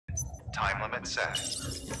Time limit set.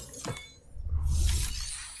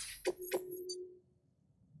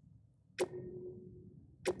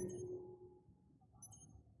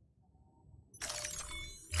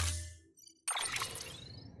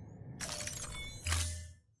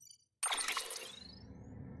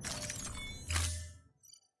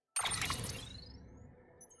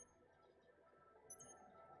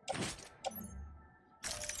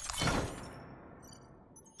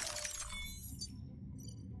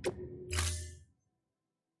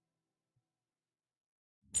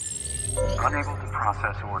 Unable to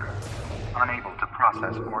process order. Unable to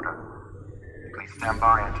process order. Please stand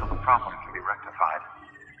by until the problem can be rectified.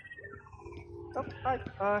 Oh,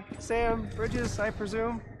 hi. Sam, Bridges, I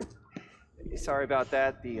presume? Sorry about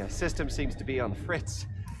that. The system seems to be on the fritz.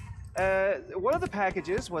 One of the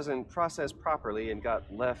packages wasn't processed properly and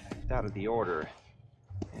got left out of the order.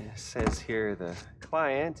 It says here the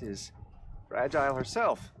client is Fragile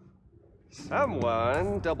herself.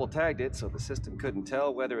 Someone double-tagged it so the system couldn't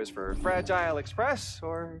tell whether it was for Fragile Express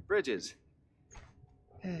or Bridges.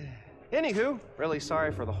 Anywho, really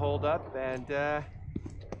sorry for the hold-up, and,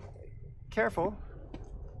 careful.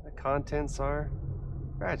 The contents are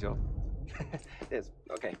fragile. Yes,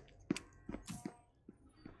 okay.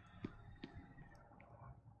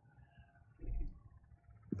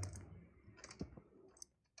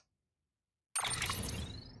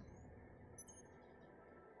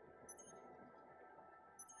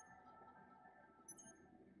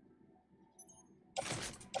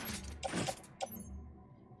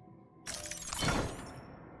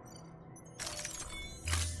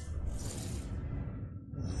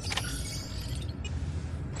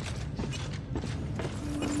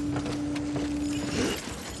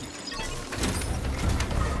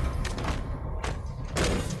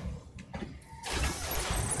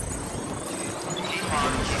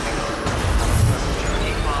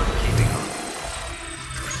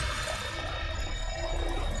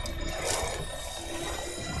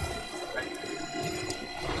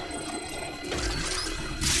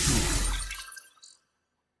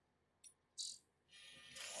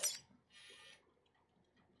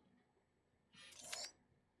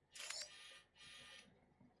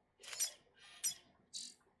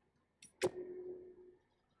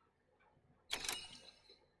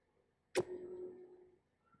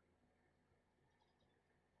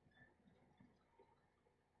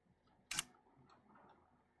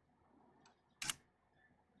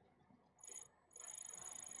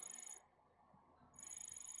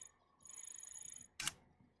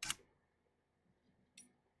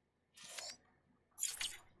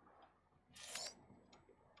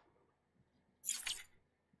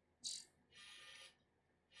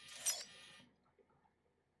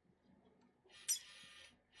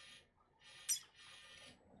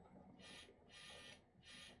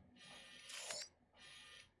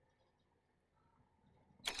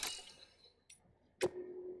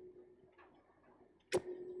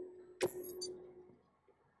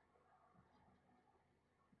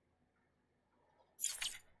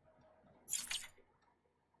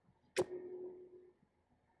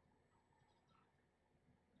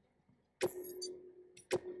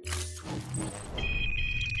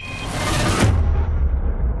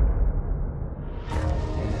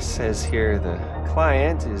 It says here the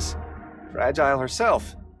client is Fragile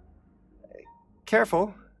herself.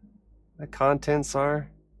 Careful. The contents are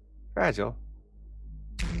fragile.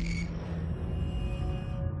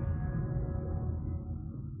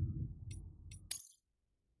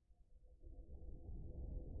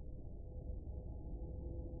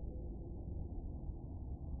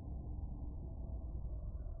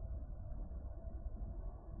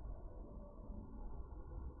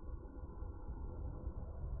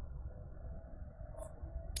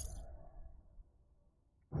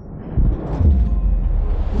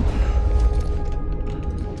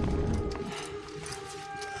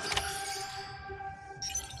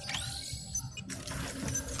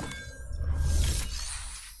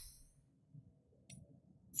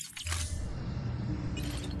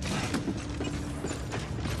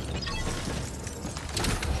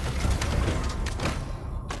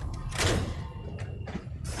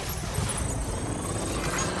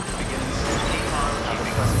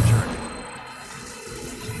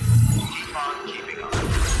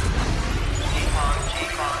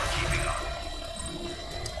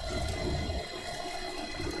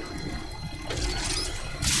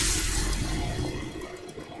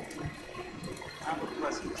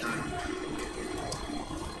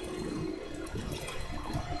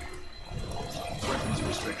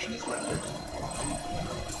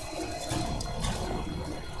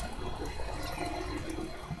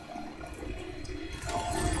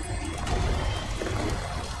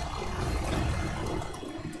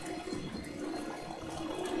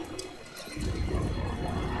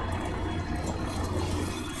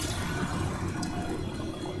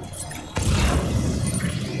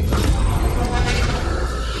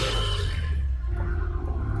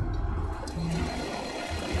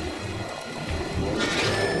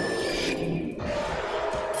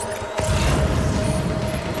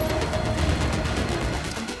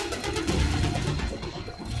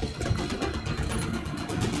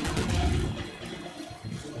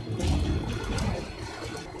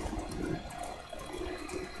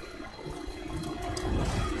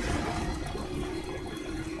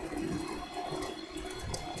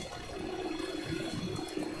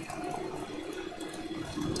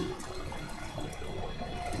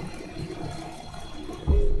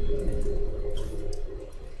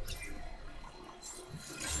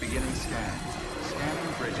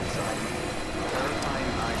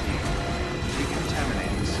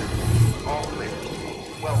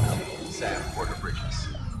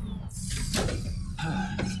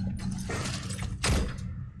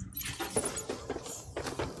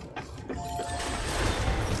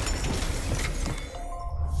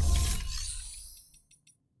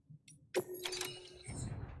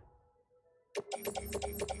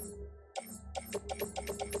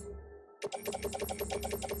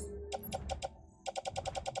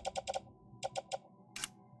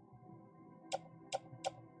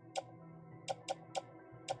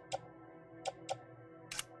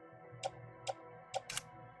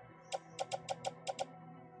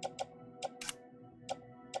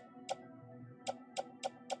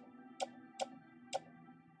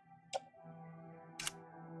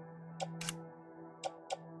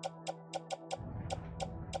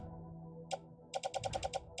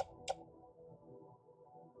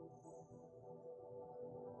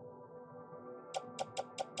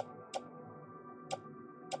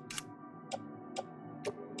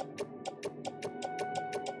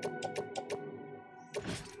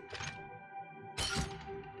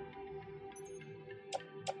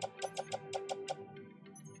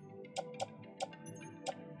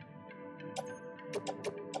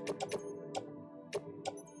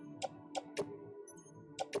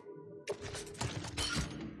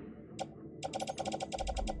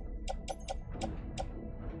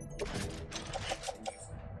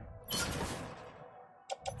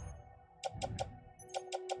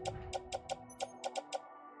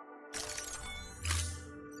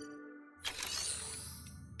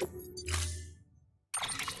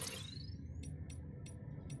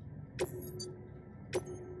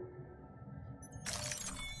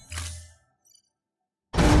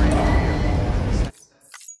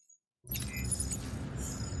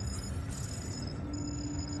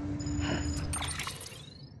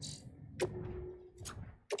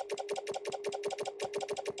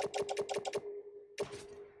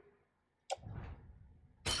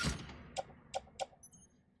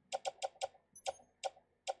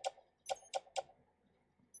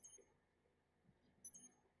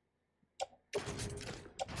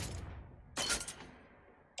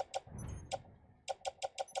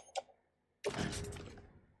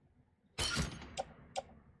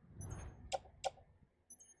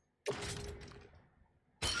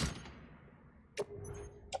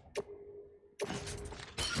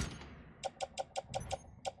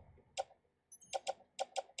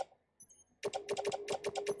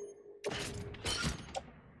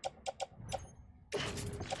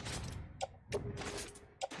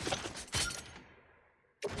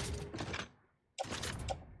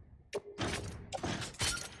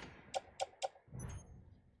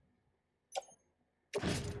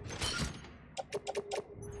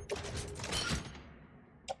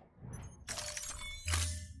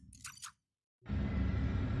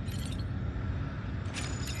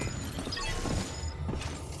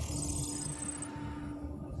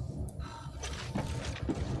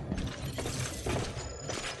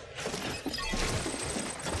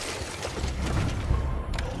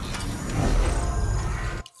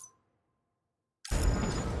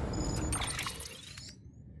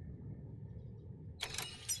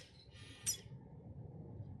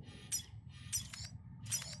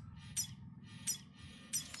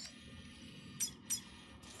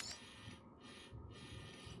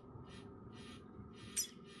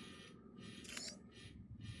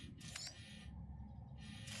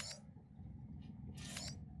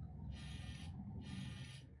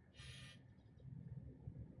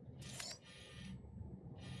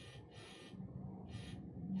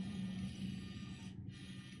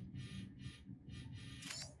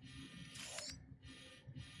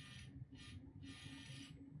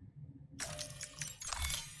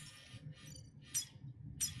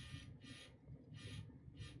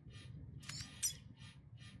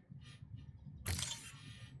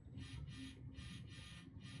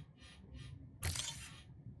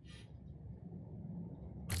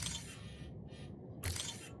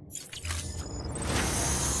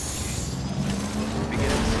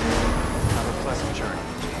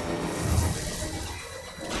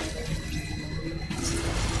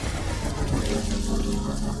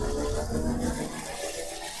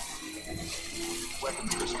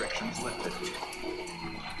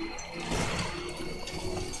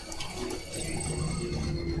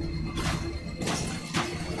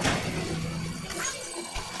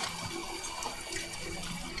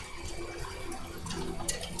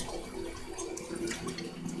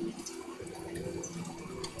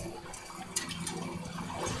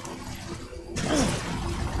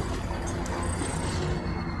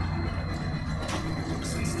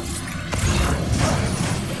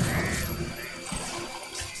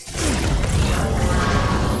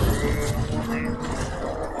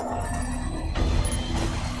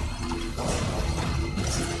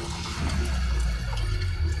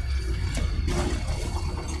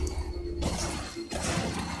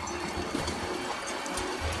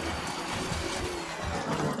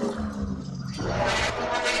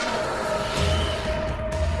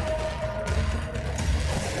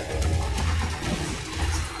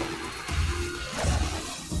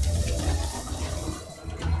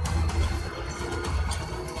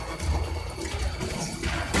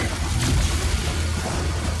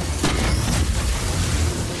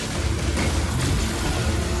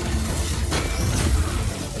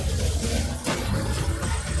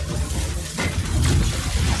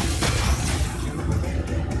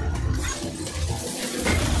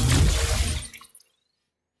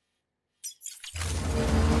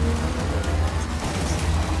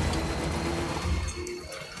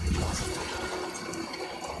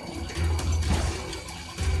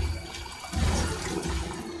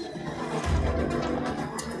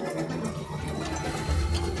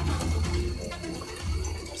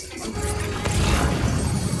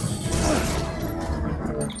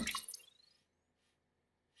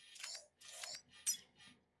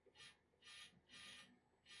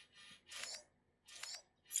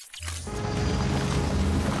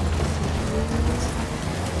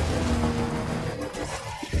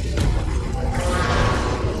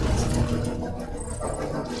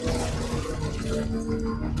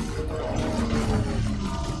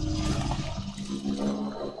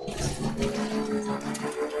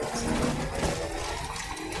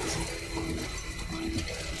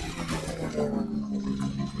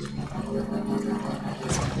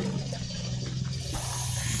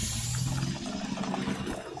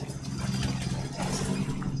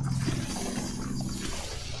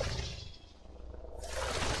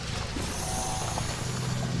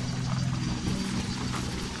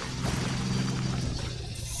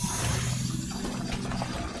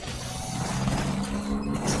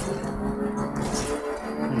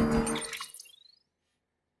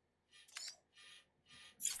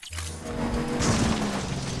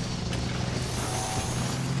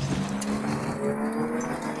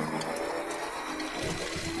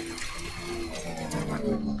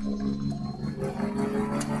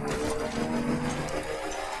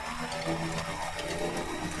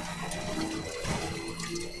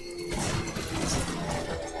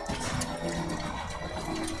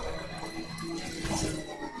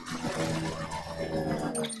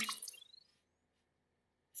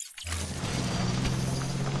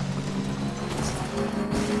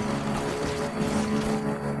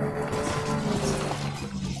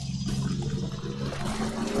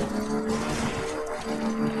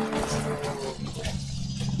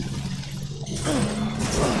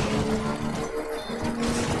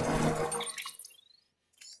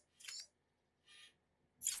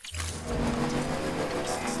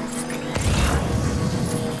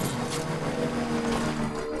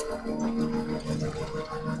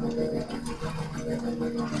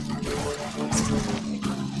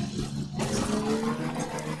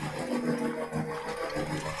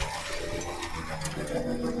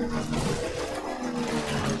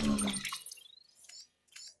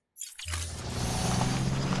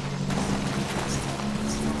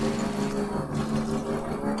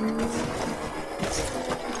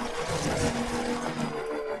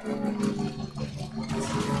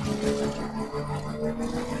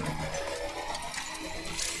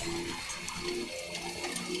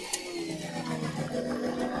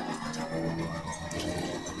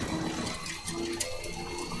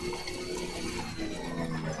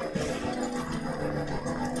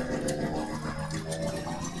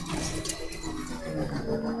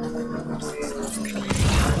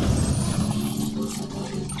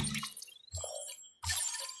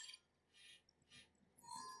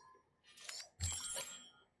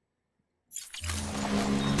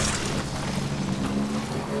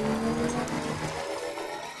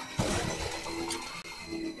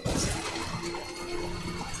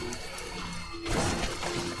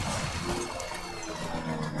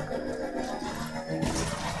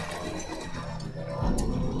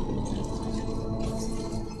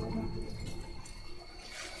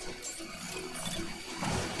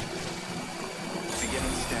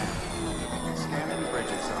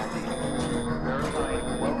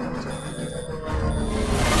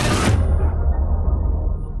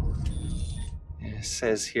 It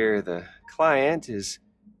says here the client is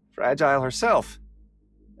fragile herself.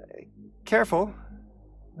 Careful,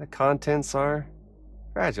 the contents are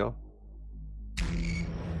fragile.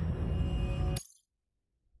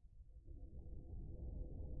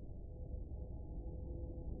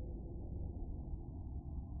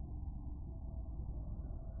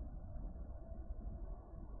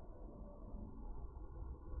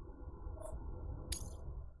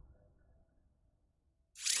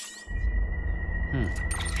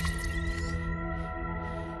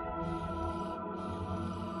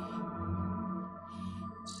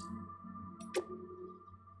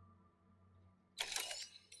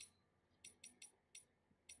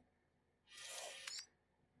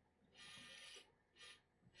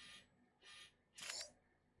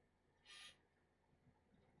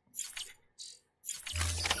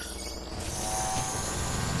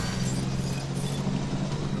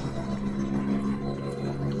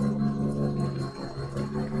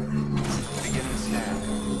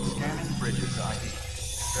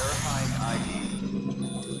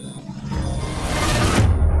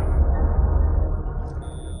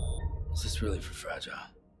 Is this really for Fragile?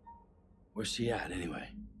 Where's she at, anyway?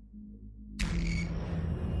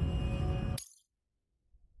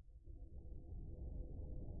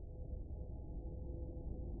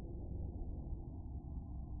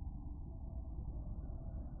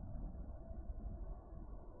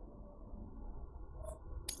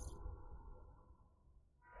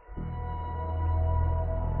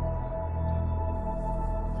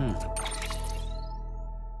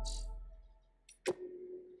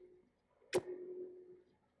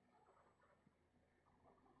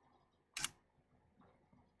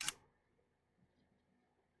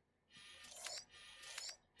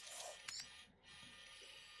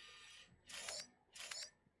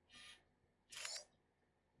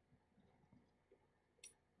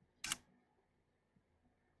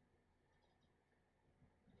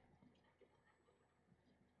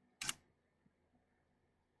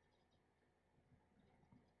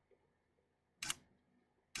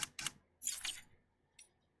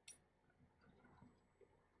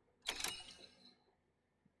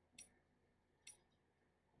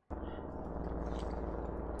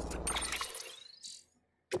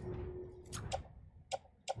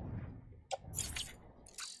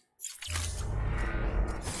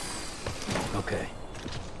 Okay.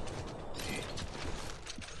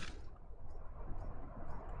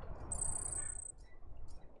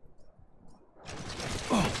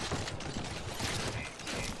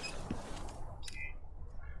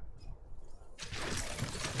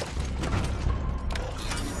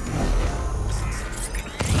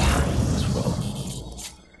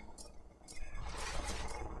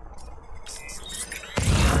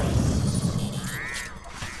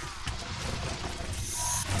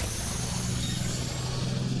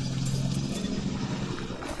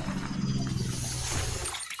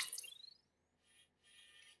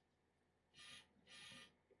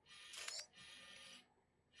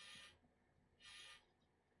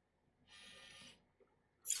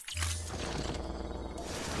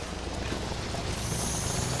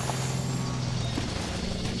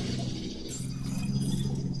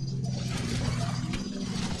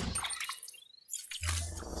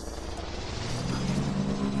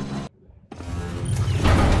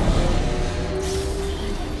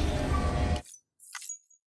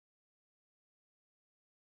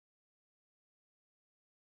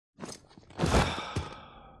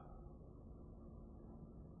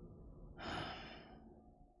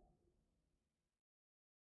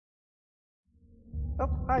 Oh,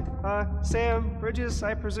 hi. Sam Bridges,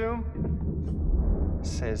 I presume? It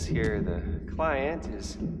says here the client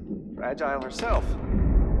is fragile herself.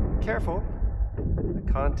 Careful,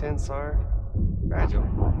 The contents are fragile.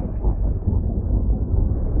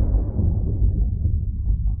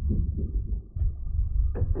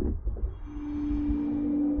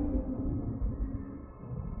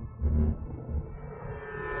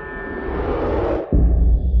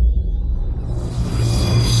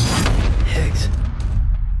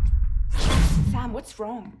 What's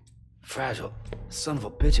wrong? Fragile. Son of a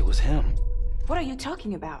bitch, it was him. What are you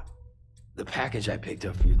talking about? The package I picked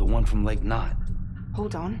up for you, the one from Lake Knot.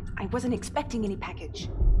 Hold on, I wasn't expecting any package.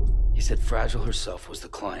 He said Fragile herself was the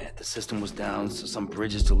client. The system was down, so some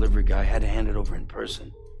Bridges delivery guy had to hand it over in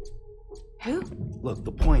person. Who? Look,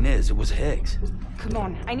 the point is, it was Higgs. Come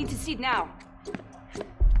on, I need to see it now.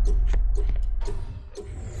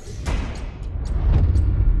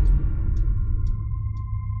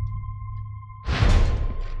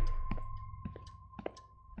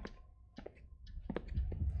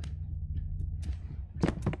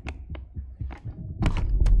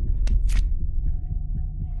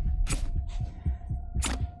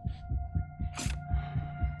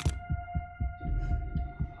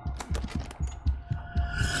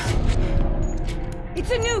 It's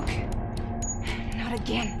a nuke! Not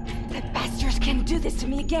again. The bastards can't do this to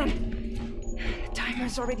me again. The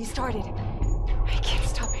timer's already started. I can't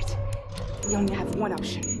stop it. We only have one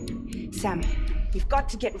option. Sam, we've got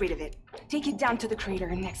to get rid of it. Take it down to the crater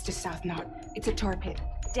next to South Knot. It's a tar pit.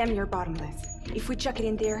 Damn near bottomless. If we chuck it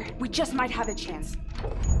in there, we just might have a chance.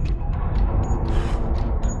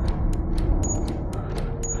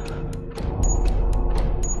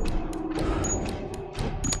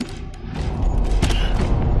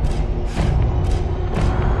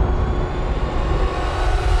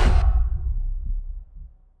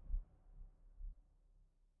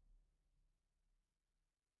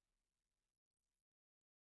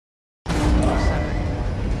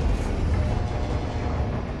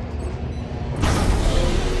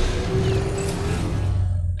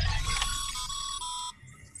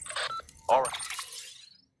 All right.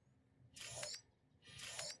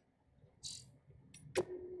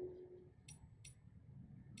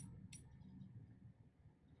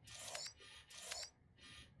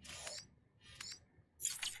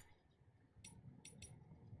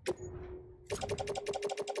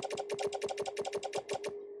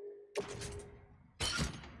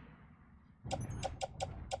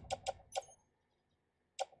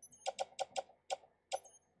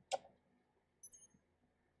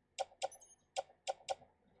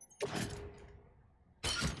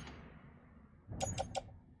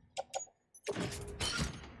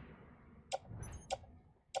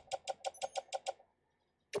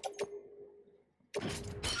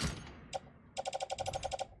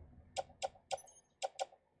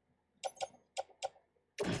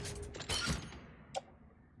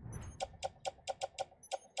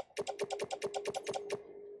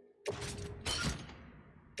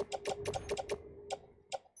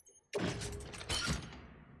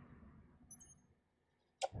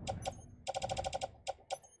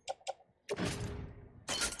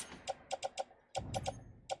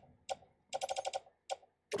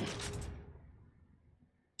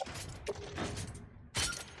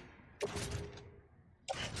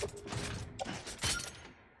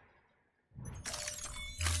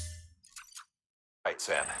 Right,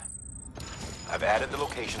 Sam. I've added the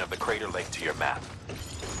location of the crater lake to your map.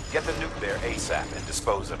 Get the nuke there ASAP and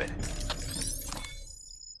dispose of it.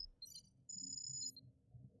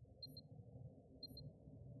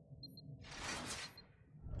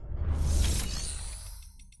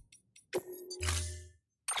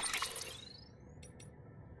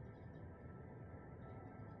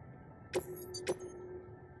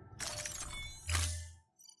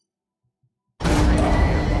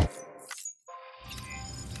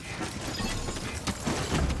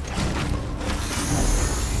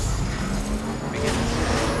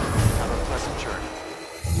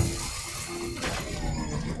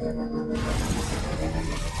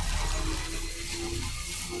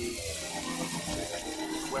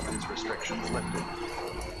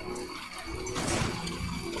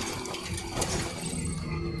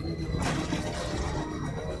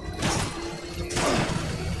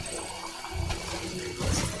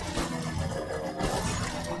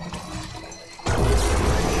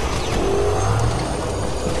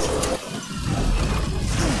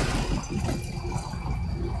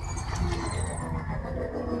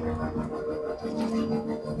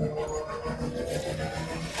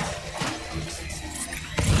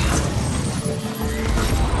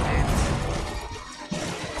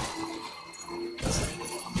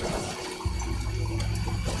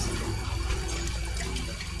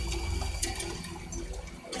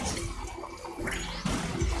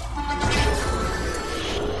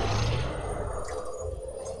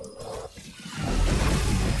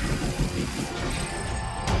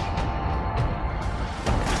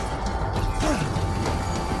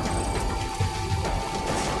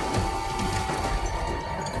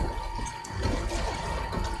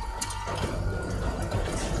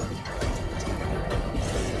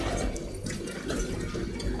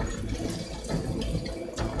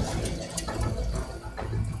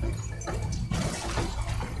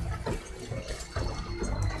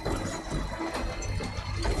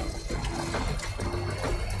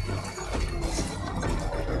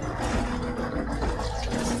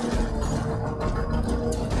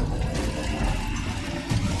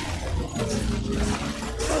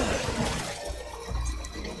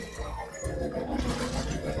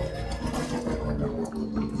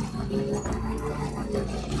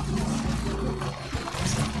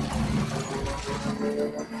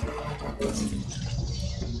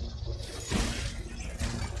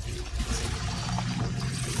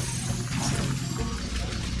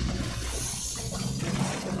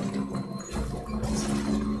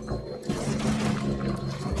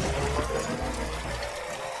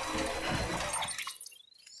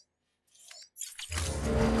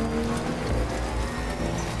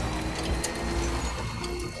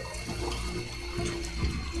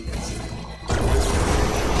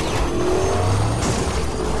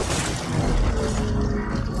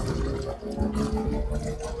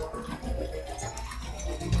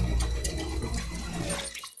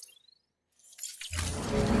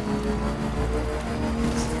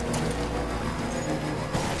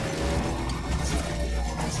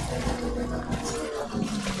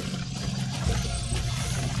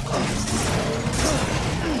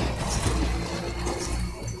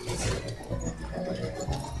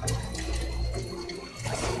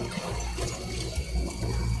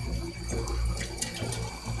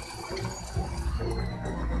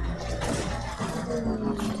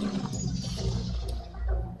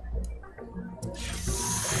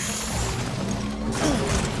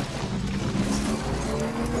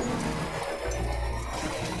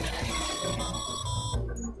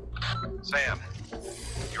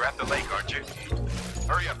 the lake, aren't you?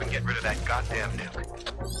 Hurry up and get rid of that goddamn nuke.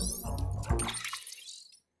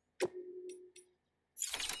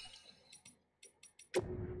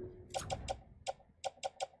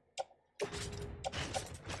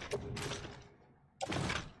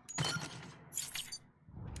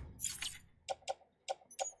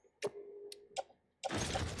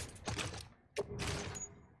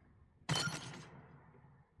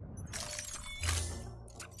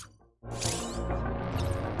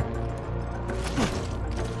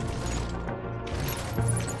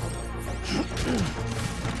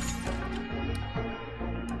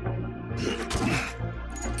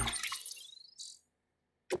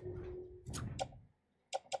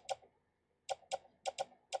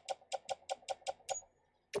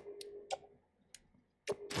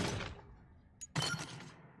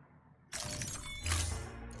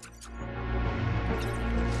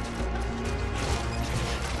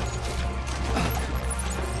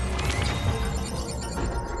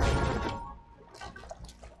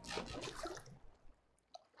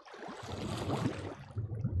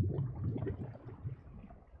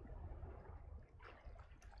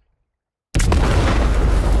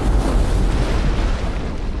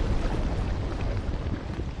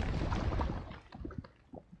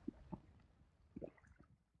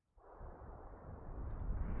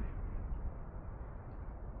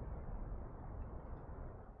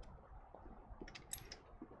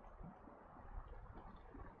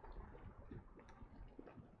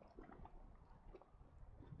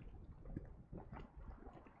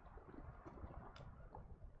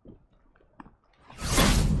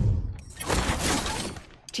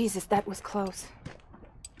 Jesus, that was close.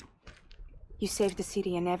 You saved the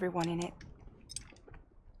city and everyone in it.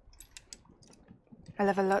 I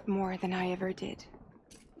love a lot more than I ever did.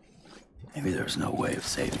 Maybe there's no way of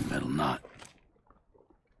saving Middle Knot.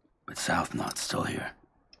 But South Knot's still here.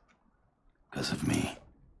 Because of me.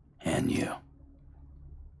 And you.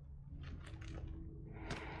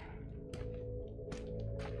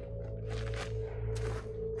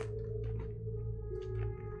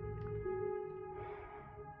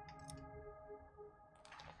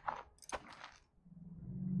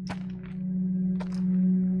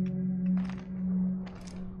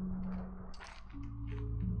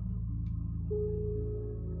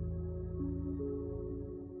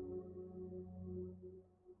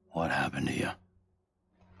 What happened to you?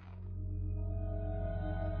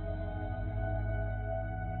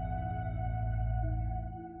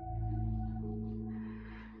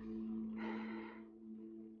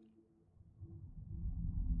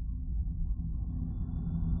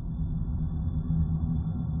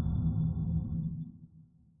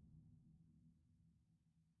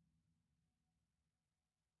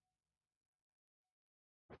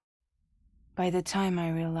 By the time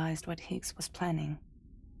I realized what Higgs was planning,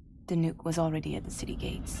 the nuke was already at the city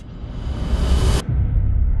gates.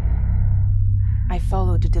 I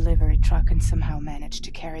followed the delivery truck and somehow managed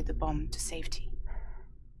to carry the bomb to safety.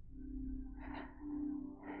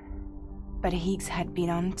 But Higgs had been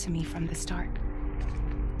on to me from the start.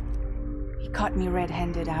 He caught me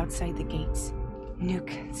red-handed outside the gates,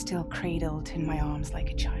 nuke still cradled in my arms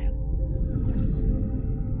like a child.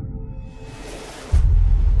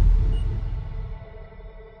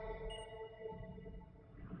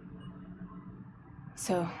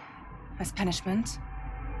 So, as punishment,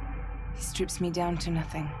 he strips me down to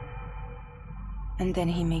nothing. And then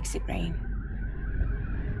he makes it rain.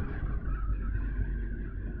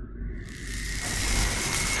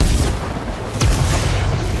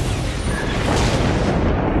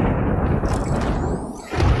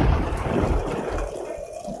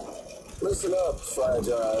 Listen up,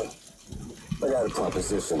 Fragile. I got a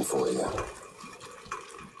proposition for you.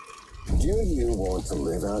 Do you want to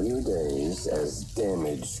live out your days as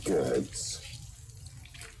damaged goods?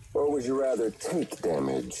 Or would you rather take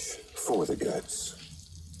damage for the goods?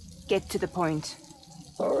 Get to the point.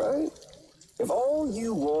 All right. If all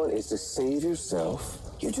you want is to save yourself,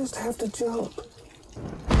 you just have to jump.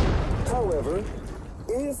 However,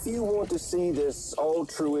 if you want to see this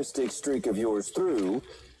altruistic streak of yours through,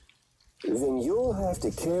 then you'll have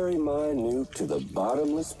to carry my nuke to the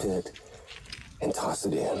bottomless pit and toss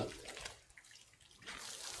it in.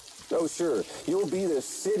 Oh, sure, you'll be the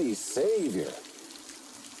city's savior.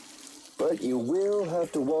 But you will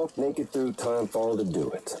have to walk naked through Timefall to do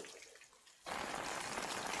it.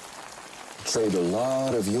 Trade a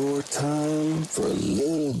lot of your time for a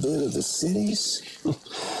little bit of the city's?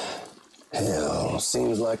 Hell,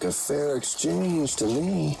 seems like a fair exchange to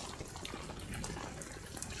me.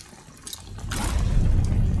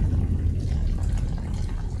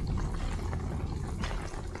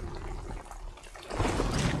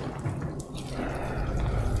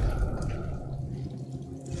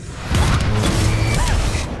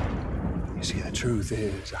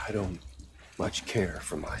 truth is, I don't much care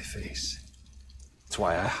for my face. That's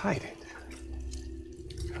why I hide it.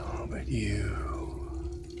 Oh, but you...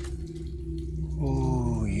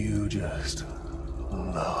 Oh, you just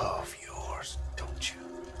love yours, don't you?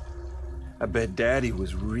 I bet Daddy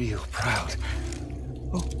was real proud.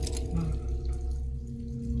 Oh.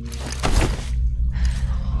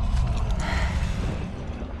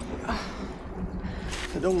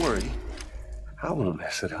 Now, don't worry. I won't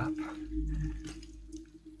mess it up.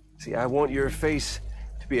 See, I want your face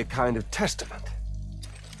to be a kind of testament.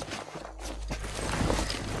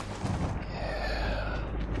 Yeah.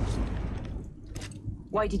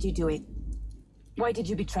 Why did you do it? Why did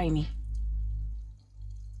you betray me?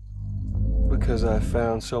 Because I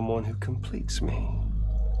found someone who completes me.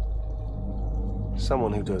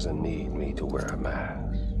 Someone who doesn't need me to wear a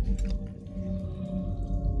mask.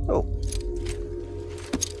 Oh.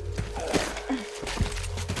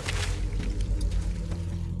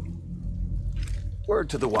 Word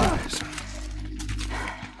to the wise.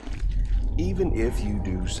 Even if you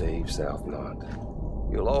do save South Knot,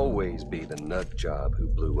 you'll always be the nut job who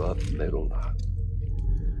blew up Middle Knot.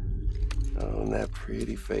 Oh, and that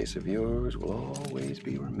pretty face of yours will always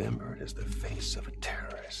be remembered as the face of a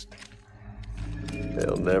terrorist.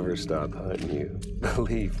 They'll never stop hunting you.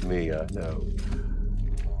 Believe me, I know.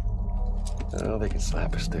 Oh, they can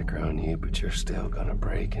slap a sticker on you, but you're still gonna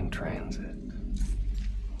break in transit.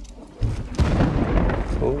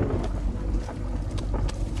 Oh.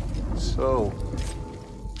 So,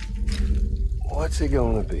 what's it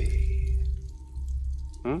gonna be?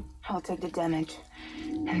 I'll take the damage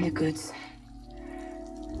and the goods.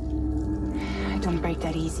 I don't break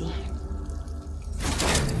that easy.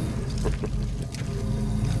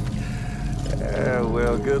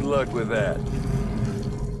 Well, good luck with that.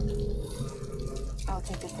 I'll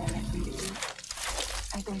take the damage and the goods.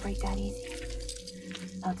 I don't break that easy.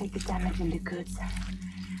 I'll take the damage and the goods.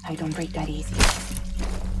 I don't break that easy.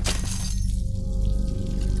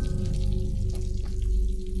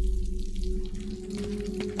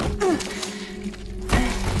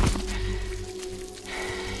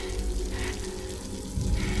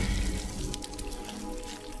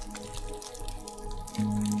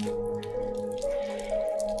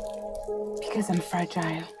 Because I'm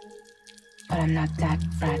fragile, but I'm not that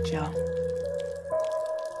fragile.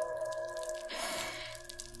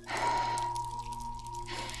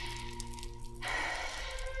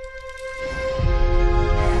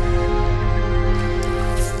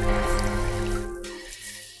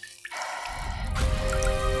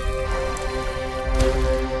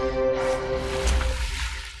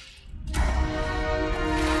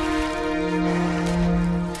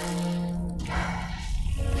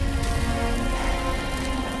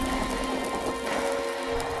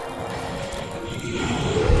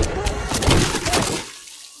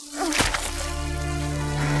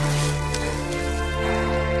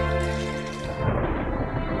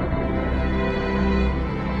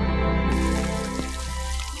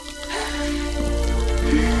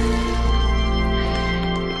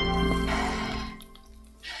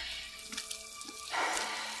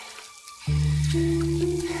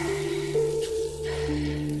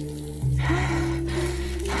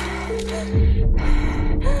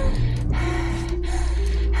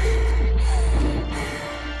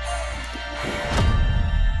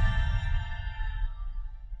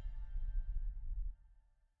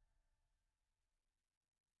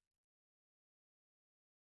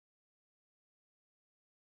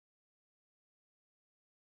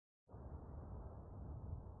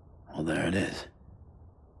 Well, there it is.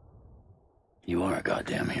 You are a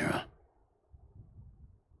goddamn hero.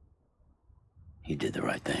 You did the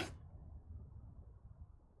right thing.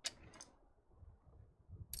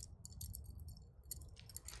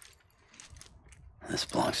 This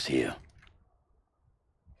belongs to you.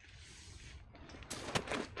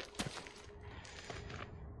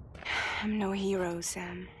 I'm no hero,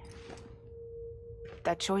 Sam.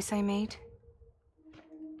 That choice I made,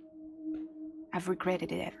 I've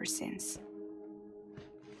regretted it ever since.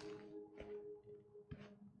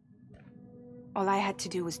 All I had to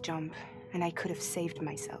do was jump, and I could have saved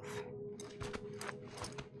myself.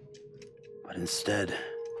 But instead,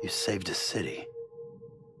 you saved a city.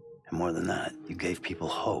 And more than that, you gave people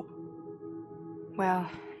hope. Well,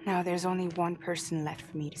 now there's only one person left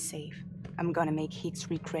for me to save. I'm gonna make Heats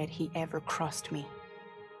regret he ever crossed me.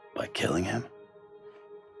 By killing him?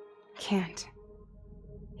 Can't.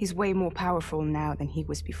 He's way more powerful now than he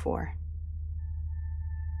was before.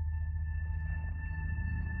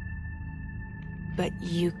 But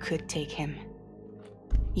you could take him.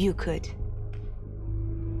 You could.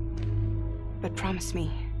 But promise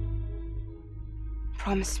me,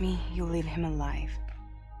 Promise me you'll leave him alive.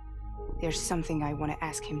 There's something I want to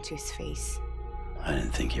ask him to his face. I didn't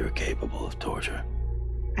think you were capable of torture.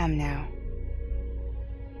 Am now.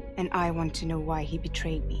 And I want to know why he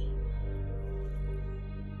betrayed me.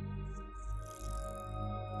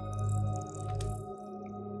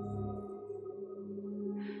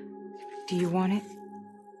 Do you want it?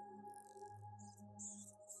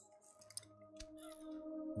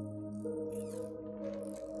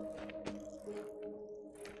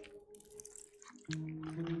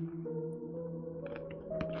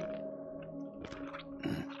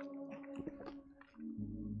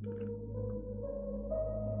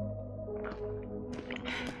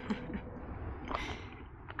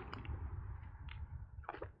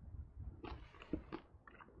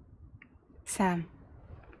 Sam,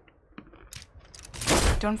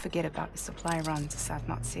 don't forget about the supply run to South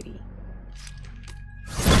Knot City.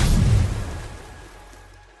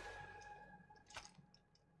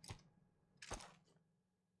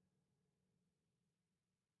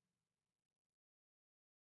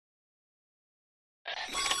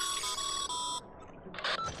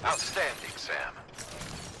 Outstanding, Sam.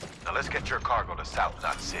 Now let's get your cargo to South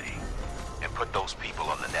Knot City and put those people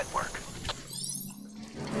on the network.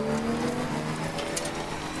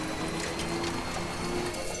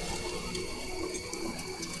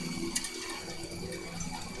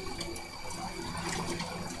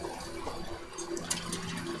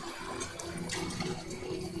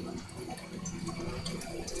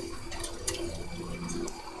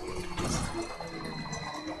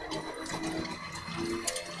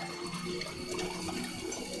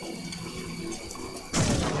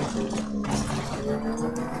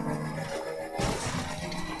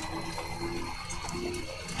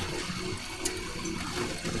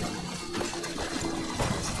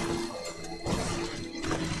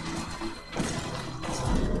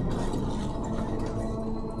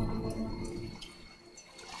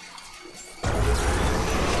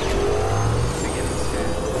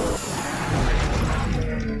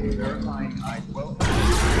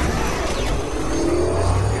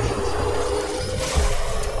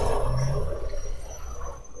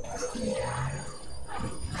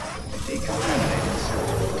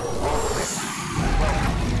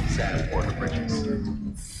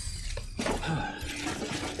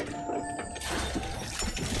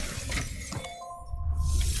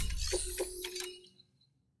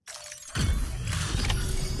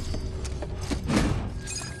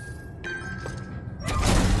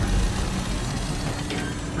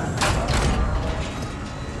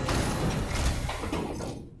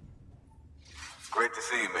 Great to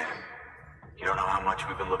see you, man. You don't know how much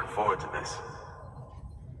we've been looking forward to this.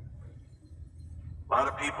 A lot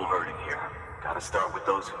of people hurting here. Gotta start with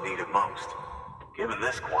those who need it most. Given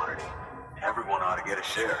this quantity, everyone ought to get a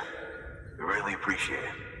share. We really appreciate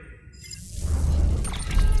it.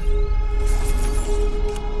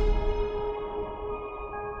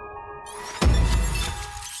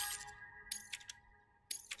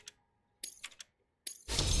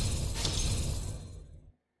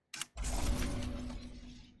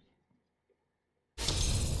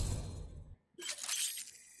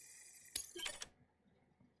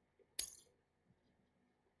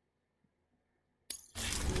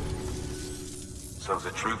 So is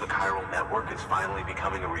it true the chiral network is finally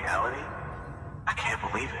becoming a reality? I can't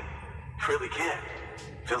believe it. Really can't.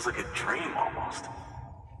 Feels like a dream almost.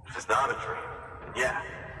 If it's not a dream, then yeah,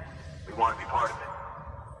 we want to be part of it.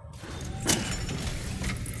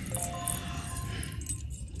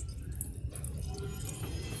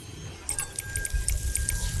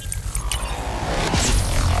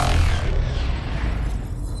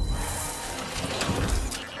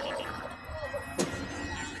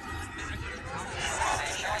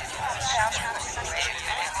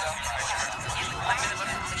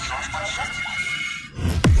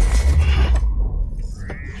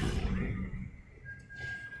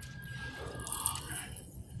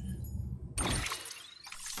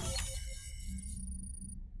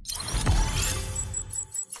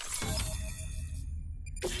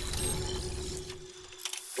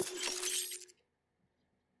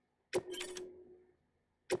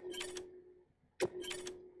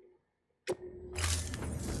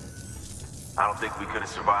 I don't think we could have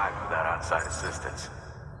survived without outside assistance.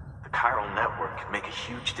 The chiral network could make a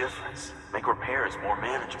huge difference, make repairs more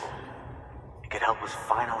manageable. It could help us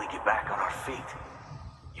finally get back on our feet.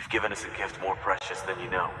 You've given us a gift more precious than you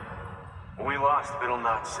know. When we lost Middle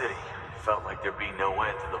Knot City, it felt like there'd be no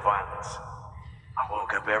end to the violence. I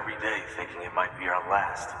woke up every day thinking it might be our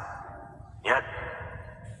last. Yet,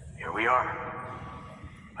 here we are.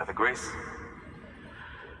 By the grace...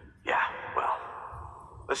 Yeah, well,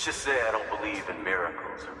 Let's just say I don't believe in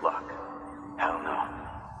miracles or luck. Hell no.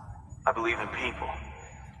 I believe in people.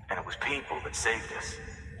 And it was people that saved us.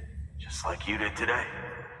 Just like you did today.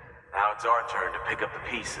 Now it's our turn to pick up the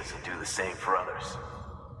pieces and do the same for others.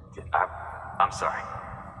 I'm sorry.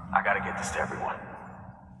 I gotta get this to everyone.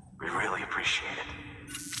 We really appreciate it.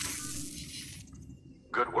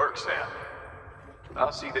 Good work, Sam.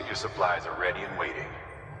 I'll see that your supplies are ready and waiting.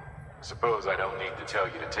 Suppose I don't need to tell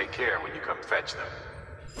you to take care when you come fetch them.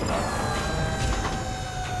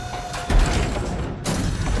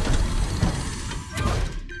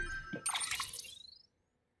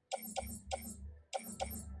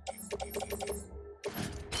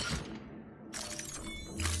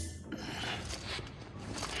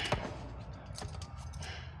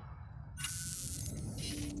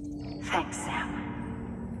 Thanks,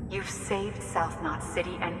 Sam. You've saved South Knot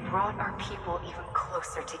City and brought our people even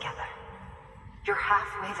closer together. You're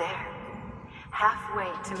halfway there. Halfway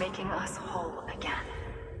to making us whole again.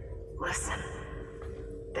 Listen,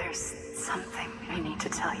 there's something I need to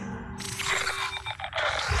tell you.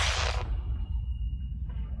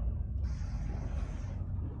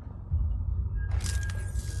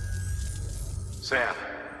 Sam,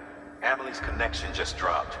 Amelie's connection just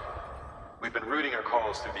dropped. We've been routing her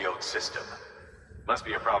calls through the old system. Must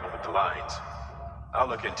be a problem with the lines. I'll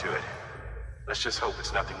look into it. Let's just hope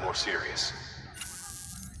it's nothing more serious.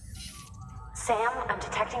 Sam, I'm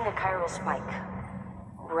detecting a chiral spike.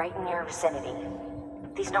 Right in your vicinity.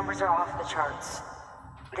 These numbers are off the charts.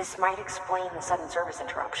 This might explain the sudden service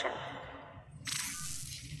interruption.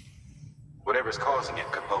 Whatever's causing it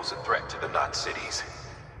could pose a threat to the Knot cities.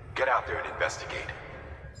 Get out there and investigate.